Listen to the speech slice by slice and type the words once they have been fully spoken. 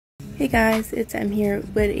Hey guys, it's Em here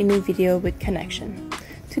with a new video with Connection.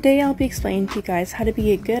 Today I'll be explaining to you guys how to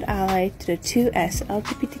be a good ally to the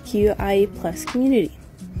 2SLGBTQIA+ community.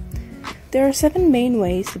 There are 7 main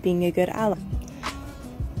ways to being a good ally.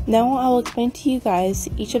 Now I will explain to you guys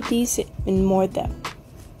each of these in more depth.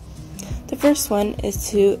 The first one is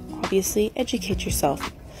to obviously educate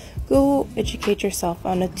yourself. Go educate yourself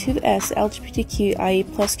on the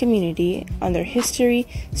 2SLGBTQIA+ community, on their history,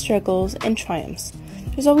 struggles, and triumphs.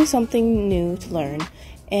 There's always something new to learn,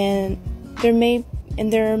 and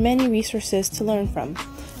there are many resources to learn from,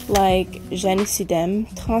 like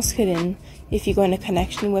Génicidem, Transcririn. If you go on a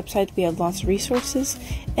Connection website, we have lots of resources,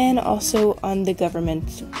 and also on the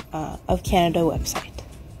Government of Canada website.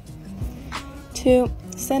 2.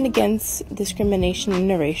 Stand against discrimination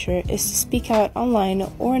and erasure is to speak out online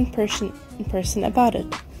or in person about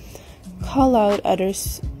it. Call out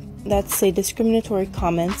others that say discriminatory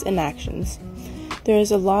comments and actions. There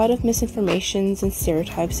is a lot of misinformations and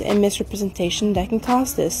stereotypes and misrepresentation that can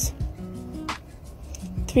cause this.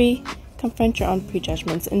 3. Confront your own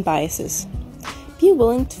prejudgments and biases. Be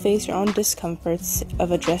willing to face your own discomforts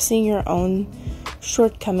of addressing your own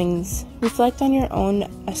shortcomings. Reflect on your own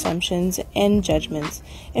assumptions and judgments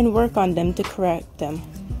and work on them to correct them.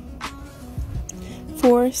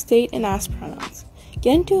 4. State and ask pronouns.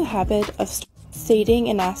 Get into a habit of stating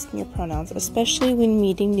and asking your pronouns, especially when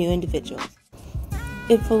meeting new individuals.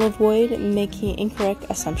 It will avoid making incorrect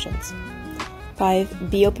assumptions. 5.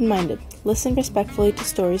 Be open-minded. Listen respectfully to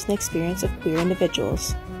stories and experience of queer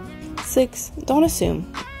individuals. 6. Don't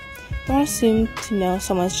assume. Don't assume to know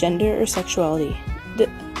someone's gender or sexuality.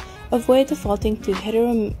 Avoid defaulting to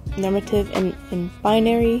heteronormative and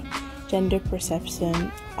binary gender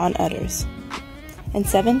perception on others. And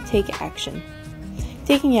 7. Take action.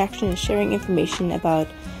 Taking action is sharing information about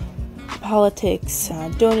politics,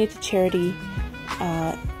 donate to charity,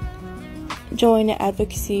 join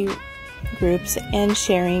advocacy groups, and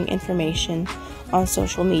sharing information on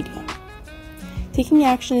social media. Taking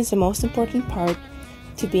action is the most important part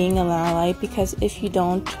to being an ally, because if you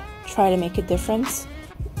don't try to make a difference,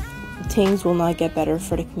 things will not get better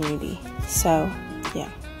for the community. So, yeah.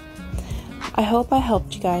 I hope I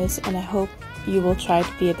helped you guys, and I hope you will try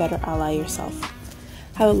to be a better ally yourself.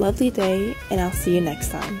 Have a lovely day, and I'll see you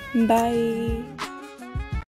next time. Bye!